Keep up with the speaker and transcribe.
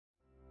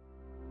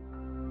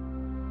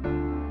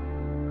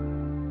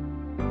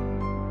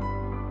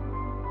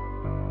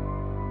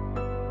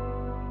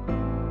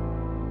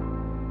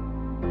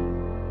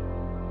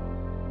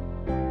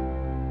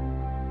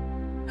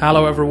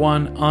Hello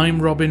everyone,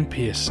 I'm Robin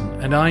Pearson,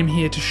 and I'm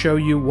here to show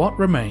you what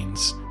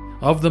remains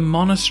of the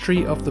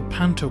Monastery of the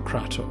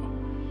Pantokrator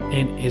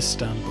in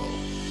Istanbul.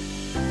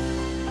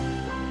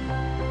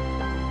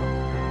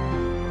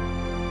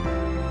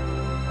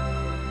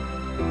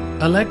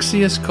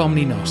 Alexius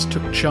Komnenos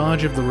took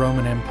charge of the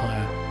Roman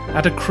Empire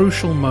at a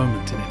crucial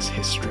moment in its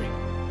history.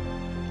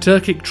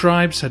 Turkic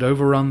tribes had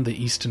overrun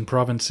the eastern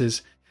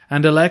provinces,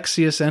 and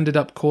Alexius ended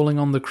up calling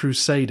on the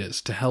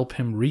Crusaders to help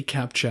him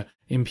recapture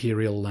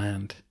imperial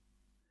land.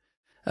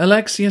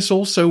 Alexius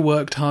also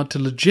worked hard to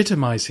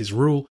legitimize his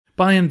rule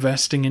by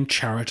investing in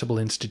charitable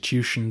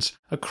institutions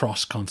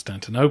across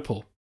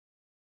Constantinople.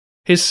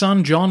 His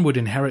son John would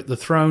inherit the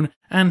throne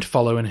and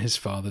follow in his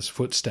father's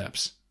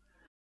footsteps.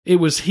 It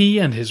was he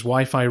and his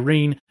wife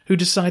Irene who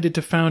decided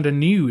to found a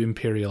new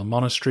imperial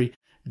monastery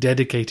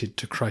dedicated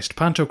to Christ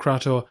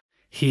Pantokrator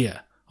here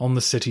on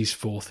the city's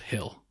fourth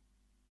hill.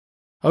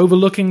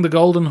 Overlooking the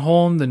Golden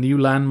Horn, the new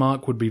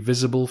landmark would be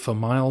visible for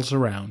miles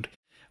around,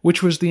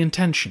 which was the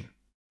intention.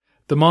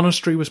 The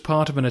monastery was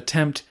part of an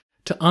attempt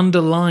to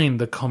underline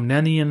the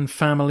Komnenian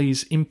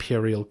family's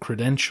imperial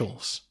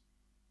credentials.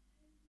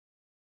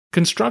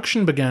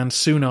 Construction began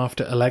soon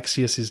after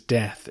Alexius's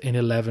death in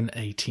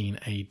 1118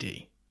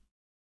 AD.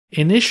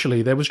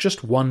 Initially, there was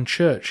just one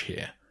church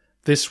here,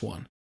 this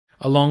one,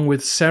 along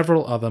with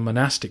several other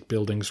monastic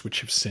buildings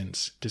which have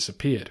since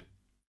disappeared.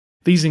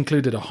 These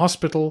included a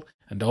hospital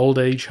and old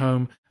age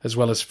home, as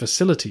well as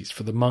facilities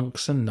for the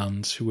monks and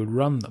nuns who would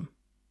run them.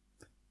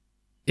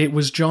 It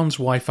was John's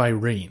wife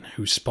Irene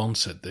who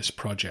sponsored this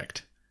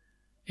project.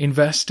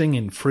 Investing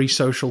in free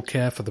social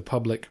care for the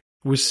public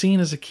was seen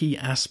as a key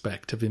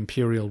aspect of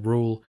imperial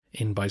rule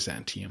in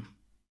Byzantium.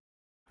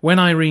 When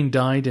Irene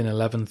died in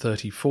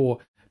 1134,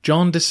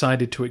 John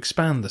decided to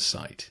expand the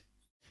site.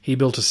 He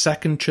built a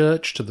second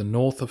church to the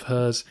north of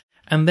hers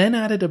and then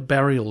added a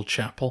burial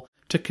chapel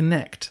to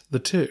connect the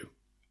two.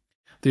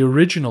 The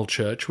original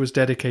church was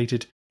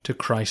dedicated to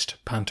Christ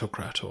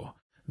Pantokrator,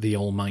 the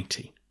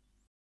Almighty.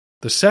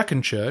 The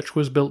second church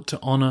was built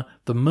to honour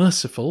the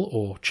merciful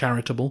or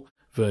charitable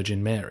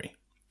Virgin Mary.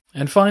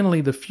 And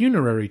finally, the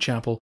funerary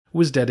chapel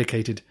was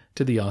dedicated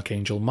to the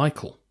Archangel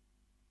Michael.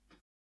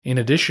 In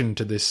addition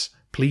to this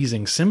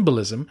pleasing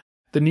symbolism,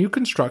 the new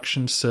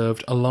construction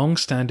served a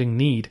long-standing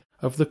need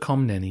of the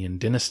Komnenian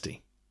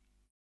dynasty.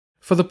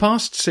 For the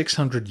past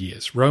 600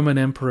 years, Roman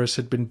emperors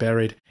had been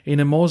buried in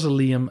a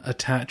mausoleum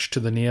attached to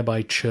the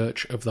nearby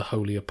Church of the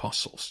Holy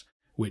Apostles,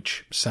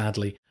 which,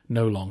 sadly,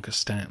 no longer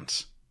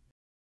stands.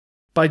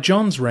 By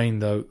John's reign,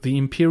 though, the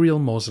imperial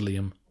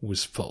mausoleum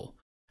was full,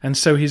 and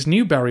so his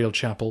new burial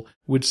chapel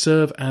would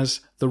serve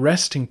as the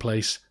resting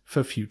place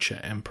for future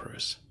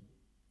emperors.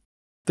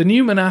 The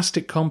new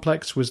monastic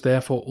complex was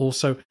therefore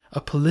also a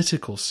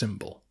political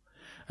symbol,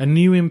 a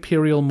new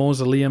imperial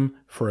mausoleum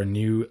for a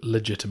new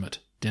legitimate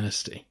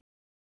dynasty.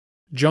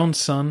 John's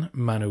son,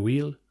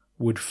 Manuel,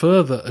 would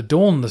further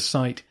adorn the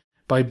site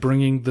by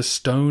bringing the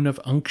stone of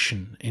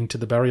unction into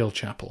the burial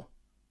chapel.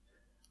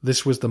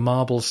 This was the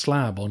marble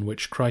slab on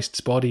which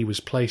Christ's body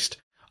was placed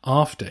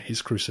after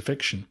his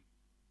crucifixion.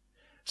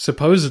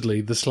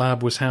 Supposedly, the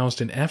slab was housed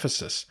in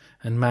Ephesus,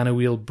 and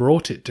Manuel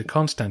brought it to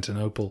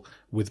Constantinople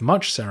with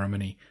much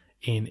ceremony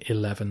in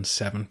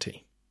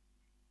 1170.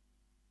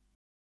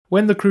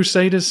 When the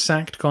Crusaders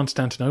sacked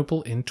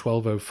Constantinople in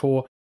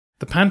 1204,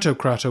 the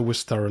Pantokrator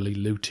was thoroughly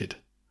looted.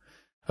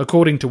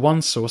 According to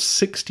one source,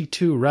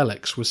 62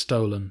 relics were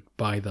stolen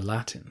by the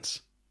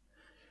Latins.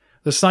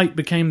 The site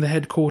became the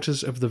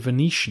headquarters of the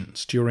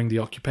Venetians during the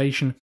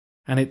occupation,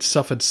 and it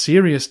suffered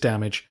serious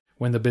damage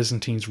when the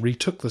Byzantines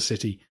retook the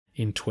city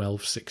in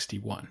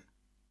 1261.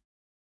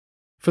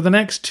 For the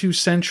next 2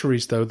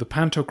 centuries, though, the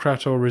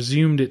Pantokrator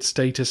resumed its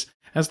status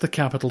as the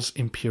capital's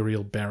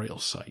imperial burial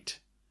site.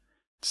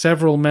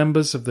 Several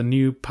members of the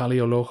new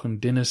Palaiologan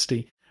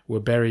dynasty were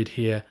buried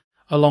here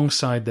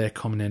alongside their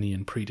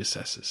Komnenian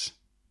predecessors.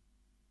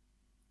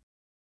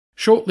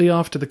 Shortly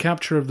after the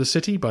capture of the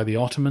city by the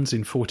Ottomans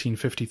in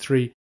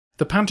 1453,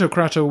 the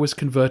Pantokrator was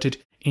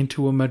converted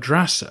into a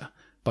madrasa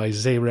by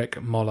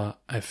Zeyrek Molla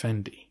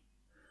Effendi,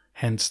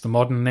 hence the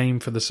modern name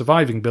for the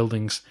surviving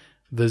buildings,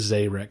 the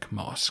Zeyrek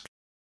Mosque.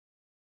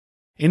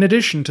 In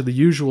addition to the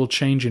usual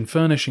change in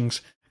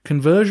furnishings,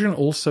 conversion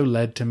also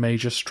led to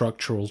major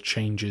structural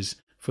changes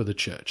for the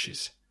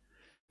churches.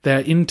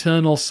 Their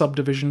internal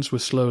subdivisions were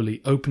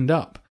slowly opened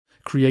up,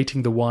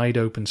 creating the wide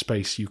open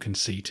space you can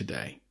see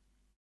today.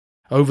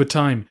 Over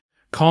time,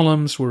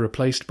 columns were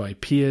replaced by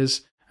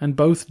piers, and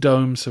both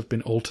domes have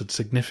been altered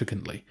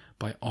significantly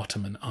by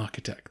Ottoman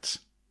architects.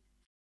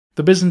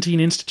 The Byzantine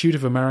Institute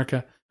of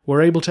America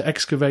were able to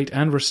excavate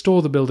and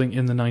restore the building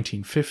in the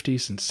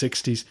 1950s and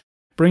 60s,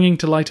 bringing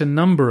to light a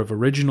number of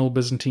original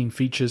Byzantine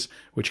features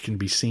which can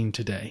be seen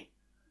today.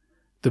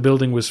 The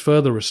building was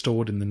further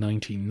restored in the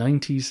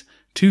 1990s,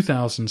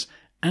 2000s,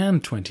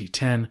 and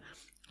 2010,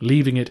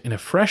 leaving it in a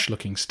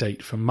fresh-looking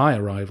state for my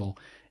arrival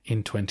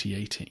in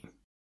 2018.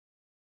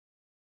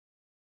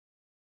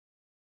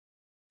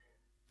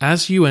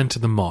 As you enter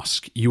the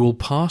mosque, you will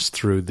pass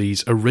through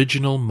these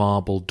original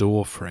marble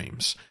door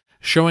frames,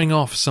 showing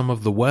off some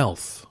of the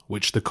wealth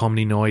which the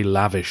Komnenoi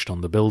lavished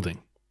on the building.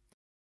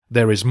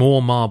 There is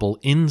more marble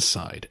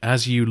inside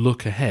as you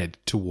look ahead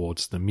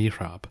towards the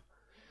mihrab.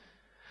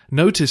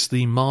 Notice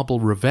the marble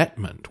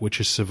revetment which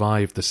has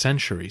survived the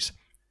centuries.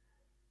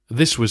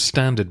 This was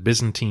standard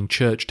Byzantine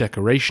church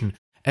decoration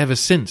ever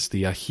since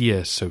the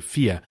Hagia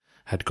Sophia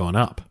had gone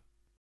up.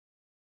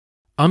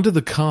 Under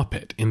the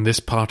carpet in this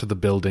part of the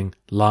building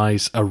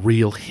lies a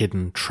real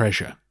hidden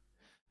treasure.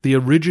 The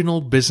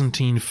original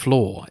Byzantine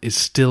floor is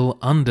still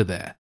under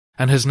there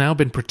and has now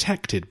been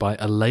protected by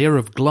a layer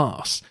of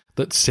glass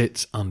that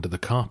sits under the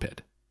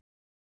carpet.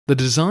 The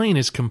design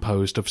is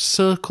composed of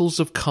circles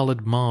of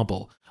coloured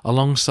marble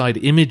alongside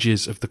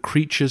images of the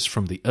creatures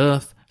from the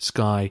earth,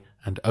 sky,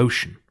 and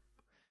ocean.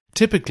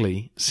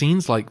 Typically,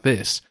 scenes like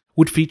this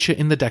would feature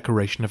in the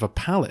decoration of a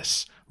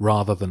palace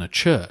rather than a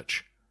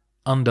church,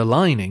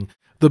 underlining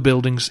the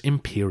building's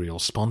imperial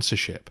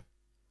sponsorship.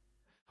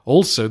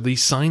 Also, the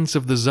signs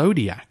of the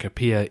zodiac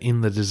appear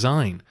in the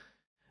design.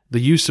 The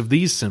use of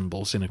these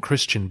symbols in a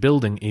Christian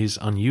building is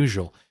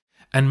unusual,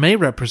 and may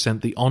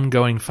represent the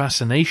ongoing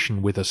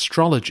fascination with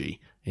astrology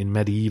in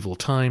medieval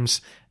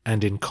times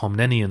and in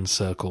Komnenian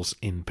circles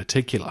in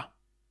particular.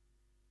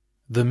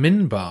 The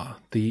minbar,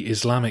 the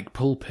Islamic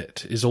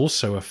pulpit, is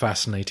also a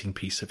fascinating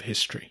piece of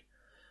history.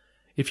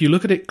 If you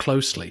look at it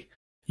closely,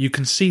 you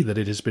can see that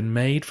it has been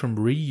made from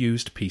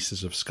reused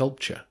pieces of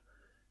sculpture,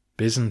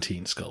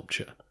 Byzantine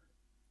sculpture.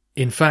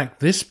 In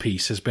fact, this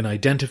piece has been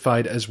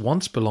identified as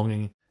once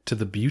belonging to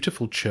the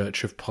beautiful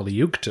church of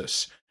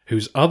Palaiologan,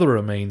 whose other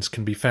remains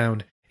can be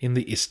found in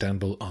the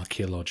Istanbul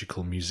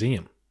Archaeological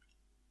Museum.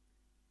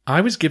 I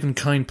was given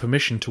kind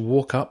permission to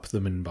walk up the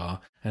minbar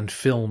and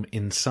film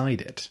inside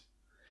it.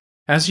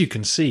 As you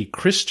can see,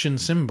 Christian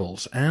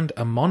symbols and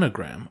a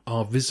monogram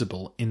are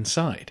visible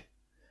inside.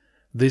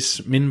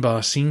 This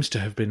minbar seems to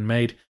have been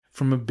made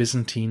from a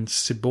Byzantine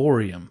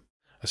ciborium,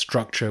 a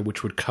structure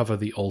which would cover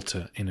the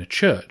altar in a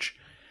church,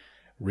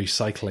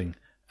 recycling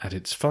at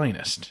its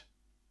finest.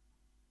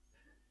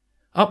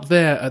 Up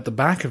there at the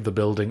back of the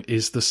building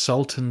is the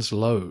Sultan's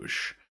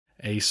Loge,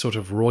 a sort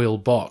of royal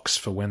box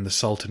for when the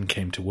Sultan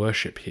came to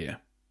worship here.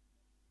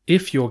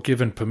 If you're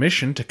given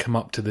permission to come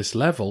up to this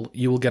level,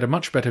 you will get a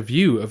much better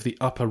view of the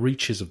upper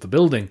reaches of the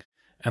building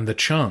and the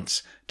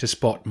chance to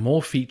spot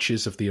more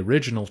features of the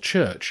original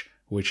church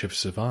which have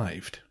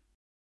survived.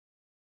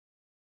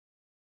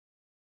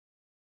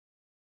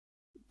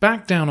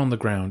 Back down on the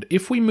ground,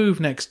 if we move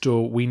next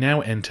door, we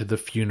now enter the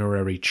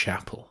funerary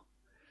chapel.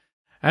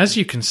 As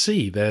you can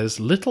see, there's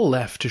little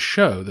left to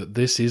show that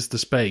this is the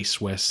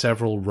space where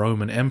several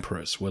Roman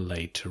emperors were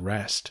laid to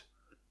rest.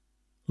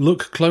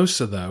 Look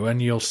closer, though,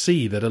 and you'll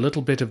see that a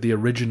little bit of the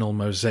original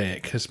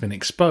mosaic has been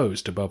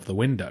exposed above the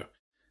window,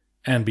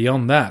 and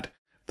beyond that,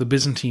 the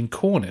Byzantine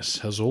cornice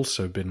has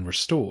also been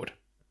restored.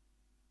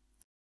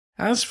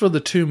 As for the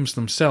tombs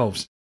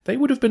themselves, they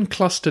would have been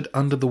clustered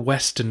under the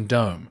western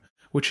dome,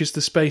 which is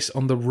the space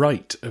on the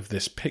right of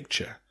this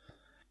picture.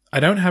 I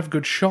don't have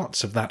good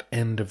shots of that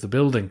end of the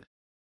building.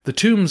 The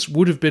tombs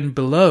would have been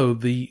below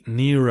the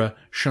nearer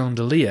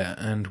chandelier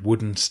and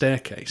wooden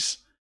staircase.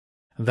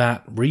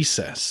 That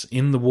recess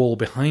in the wall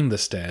behind the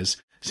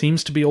stairs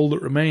seems to be all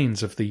that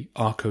remains of the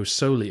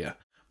arcosolia,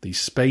 the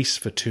space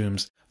for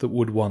tombs that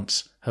would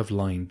once have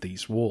lined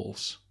these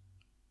walls.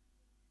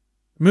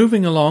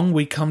 Moving along,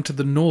 we come to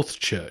the North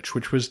Church,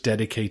 which was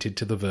dedicated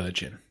to the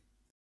Virgin.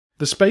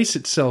 The space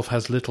itself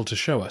has little to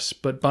show us,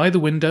 but by the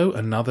window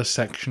another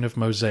section of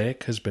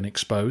mosaic has been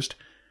exposed,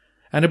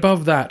 and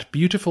above that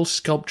beautiful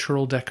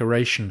sculptural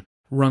decoration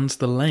runs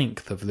the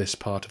length of this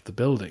part of the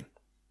building.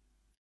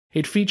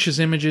 It features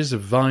images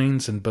of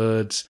vines and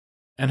birds,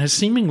 and has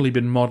seemingly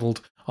been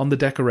modelled on the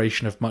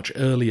decoration of much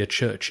earlier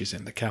churches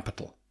in the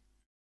capital.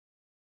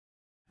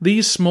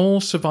 These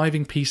small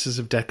surviving pieces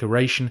of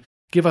decoration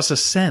give us a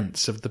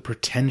sense of the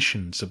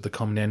pretensions of the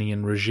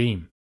Komnenian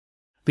regime.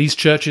 These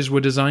churches were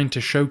designed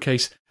to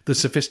showcase the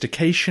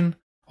sophistication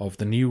of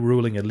the new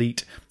ruling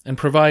elite and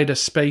provide a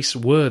space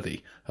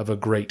worthy of a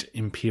great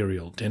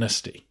imperial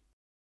dynasty.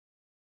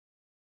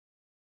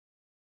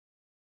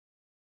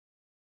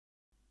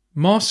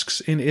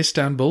 Mosques in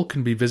Istanbul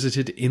can be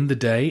visited in the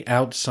day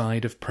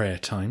outside of prayer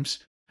times,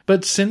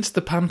 but since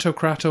the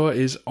Pantokrator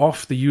is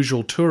off the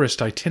usual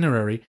tourist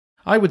itinerary,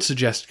 I would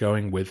suggest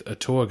going with a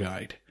tour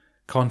guide.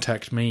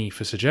 Contact me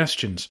for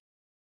suggestions.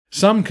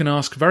 Some can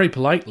ask very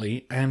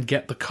politely and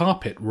get the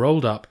carpet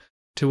rolled up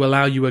to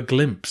allow you a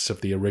glimpse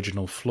of the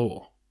original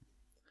floor.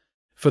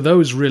 For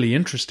those really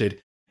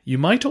interested, you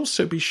might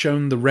also be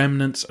shown the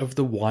remnants of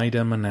the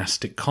wider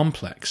monastic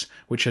complex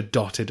which are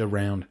dotted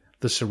around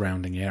the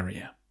surrounding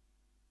area.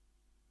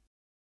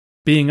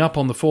 Being up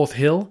on the fourth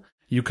hill,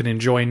 you can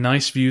enjoy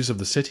nice views of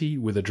the city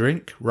with a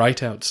drink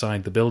right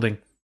outside the building.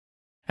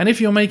 And if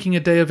you're making a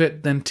day of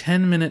it, then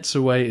 10 minutes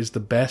away is the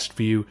best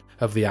view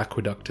of the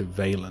aqueduct of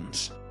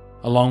Valens,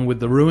 along with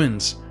the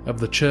ruins of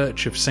the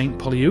church of St.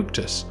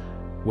 Palaiologan,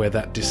 where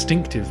that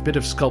distinctive bit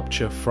of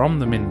sculpture from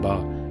the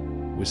minbar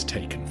was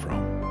taken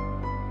from.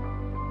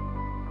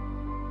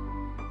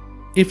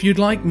 If you'd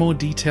like more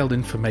detailed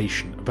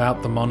information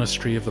about the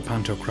monastery of the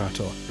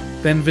Pantokrator,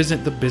 then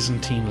visit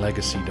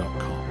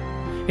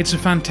thebyzantinelegacy.com. It's a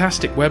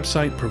fantastic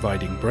website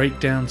providing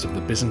breakdowns of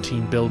the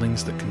Byzantine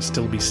buildings that can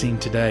still be seen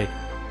today,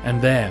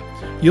 and there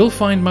you'll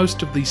find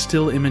most of the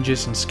still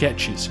images and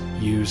sketches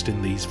used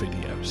in these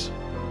videos.